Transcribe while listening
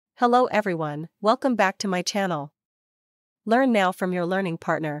Hello everyone, welcome back to my channel. Learn now from your learning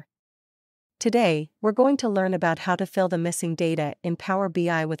partner. Today, we're going to learn about how to fill the missing data in Power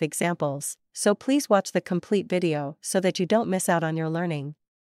BI with examples, so please watch the complete video so that you don't miss out on your learning.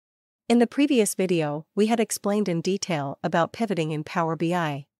 In the previous video, we had explained in detail about pivoting in Power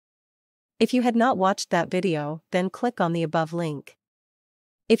BI. If you had not watched that video, then click on the above link.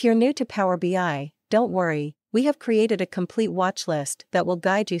 If you're new to Power BI, don't worry. We have created a complete watch list that will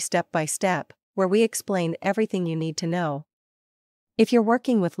guide you step by step, where we explain everything you need to know. If you're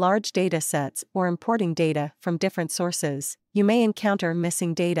working with large data sets or importing data from different sources, you may encounter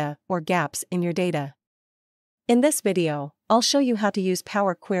missing data or gaps in your data. In this video, I'll show you how to use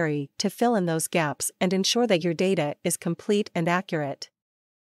Power Query to fill in those gaps and ensure that your data is complete and accurate.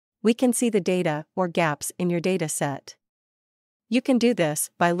 We can see the data or gaps in your data set. You can do this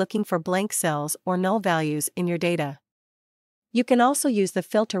by looking for blank cells or null values in your data. You can also use the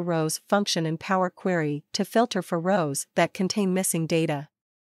Filter Rows function in Power Query to filter for rows that contain missing data.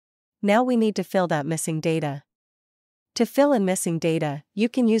 Now we need to fill that missing data. To fill in missing data, you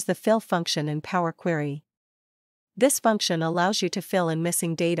can use the Fill function in Power Query. This function allows you to fill in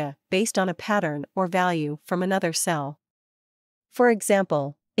missing data based on a pattern or value from another cell. For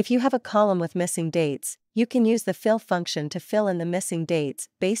example, if you have a column with missing dates, you can use the Fill function to fill in the missing dates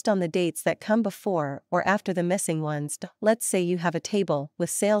based on the dates that come before or after the missing ones. Let's say you have a table with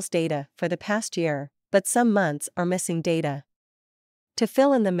sales data for the past year, but some months are missing data. To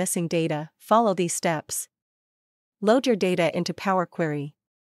fill in the missing data, follow these steps. Load your data into Power Query.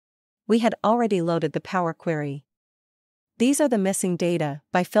 We had already loaded the Power Query. These are the missing data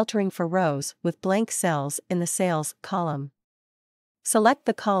by filtering for rows with blank cells in the Sales column. Select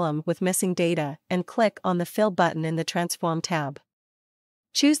the column with missing data and click on the Fill button in the Transform tab.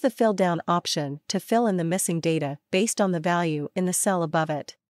 Choose the Fill Down option to fill in the missing data based on the value in the cell above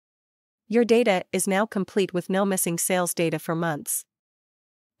it. Your data is now complete with no missing sales data for months.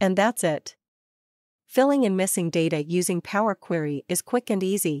 And that's it. Filling in missing data using Power Query is quick and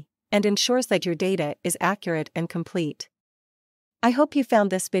easy, and ensures that your data is accurate and complete. I hope you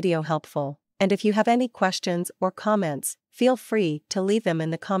found this video helpful, and if you have any questions or comments, feel free to leave them in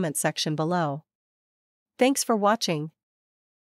the comment section below. Thanks for watching.